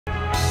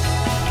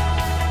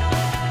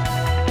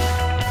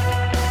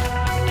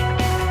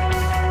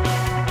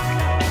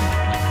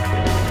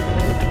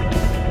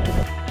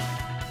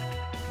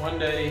one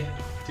day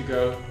to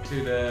go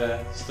to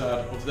the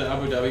start of the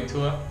Abu Dhabi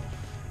Tour.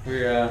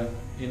 We're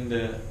in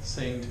the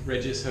St.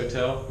 Regis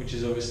Hotel, which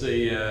is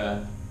obviously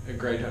a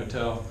great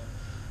hotel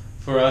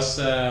for us.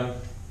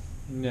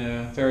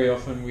 Very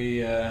often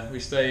we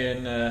stay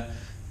in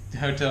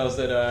hotels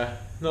that are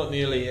not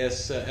nearly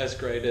as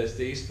great as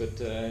these, but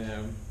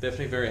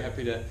definitely very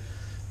happy to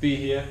be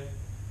here.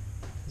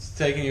 Just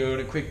taking you on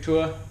a quick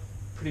tour.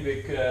 Pretty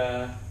big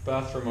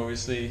bathroom,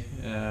 obviously.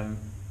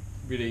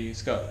 Really,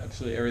 it's got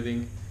absolutely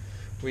everything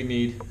we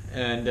need,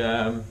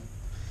 and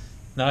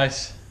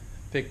nice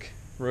big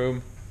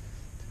room.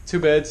 2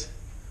 beds,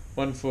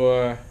 one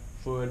for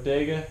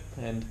Dega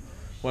and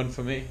one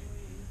for me,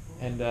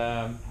 and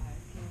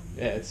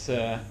it's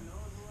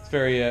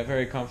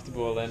very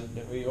comfortable,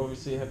 and we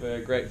obviously have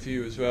a great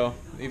view as well.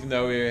 Even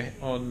though we're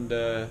on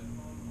the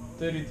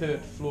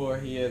 33rd floor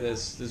here,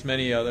 there's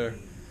many other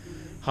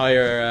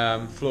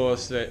higher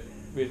floors that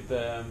with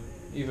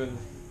even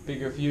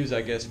bigger views,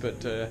 I guess.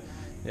 But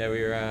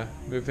we're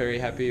very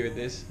happy with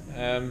this.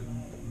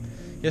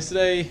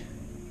 Yesterday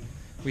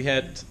we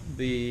had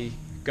the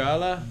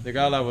gala. The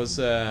gala was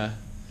it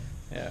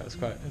was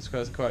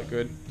quite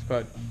good. It's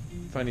quite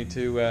funny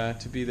to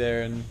be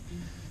there and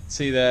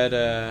see that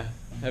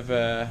have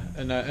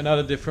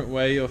another different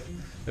way of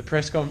a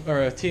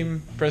a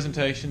team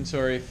presentation.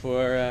 Sorry,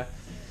 for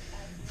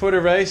the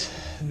race.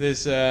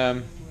 This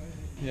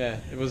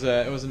it was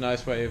a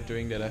nice way of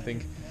doing that, I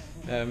think.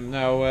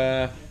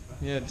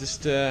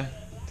 Just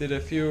did a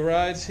few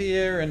rides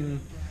here, and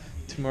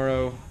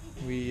tomorrow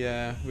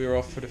we're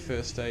off for the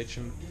first stage.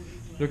 I'm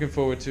looking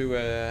forward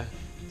to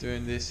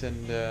doing this,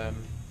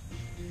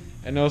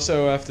 and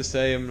also I have to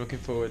say I'm looking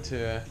forward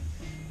to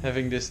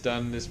having this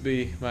done. This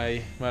be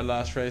my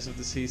last race of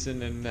the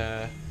season,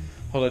 and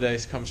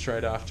holidays come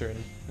straight after.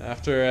 And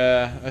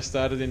after I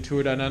started in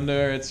Tour Down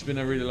Under, it's been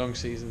a really long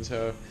season,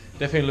 so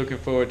definitely looking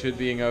forward to it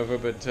being over.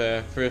 But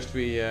first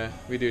we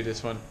do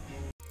this one.